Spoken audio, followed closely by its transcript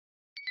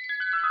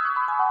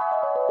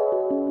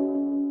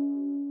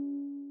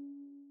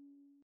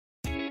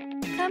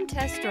Come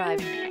test drive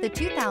the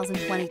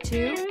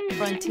 2022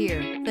 Frontier.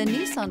 The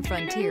Nissan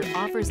Frontier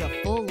offers a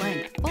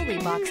full-length, fully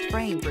boxed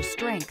frame for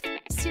strength,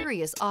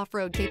 serious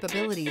off-road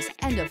capabilities,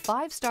 and a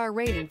 5-star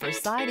rating for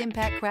side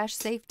impact crash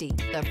safety.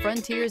 The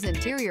Frontier's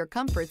interior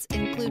comforts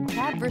include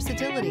cab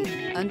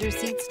versatility,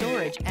 under-seat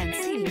storage, and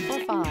seating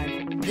for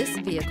 5. This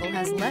vehicle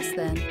has less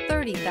than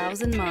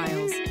 30,000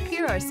 miles.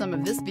 Here are some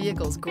of this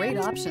vehicle's great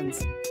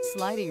options: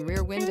 sliding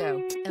rear window,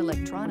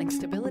 electronic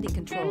stability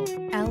control,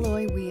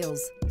 alloy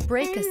wheels,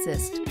 brake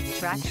assist,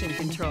 traction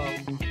control,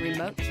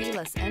 remote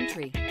keyless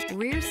entry,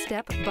 rear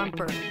step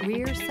bumper,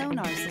 rear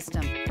sonar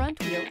system, front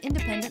wheel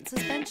independent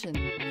suspension,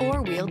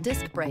 4-wheel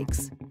disc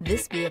brakes.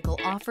 This vehicle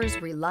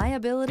offers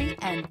reliability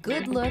and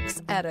good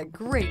looks at a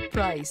great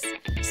price.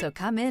 So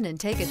come in and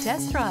take a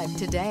test drive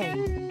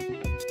today.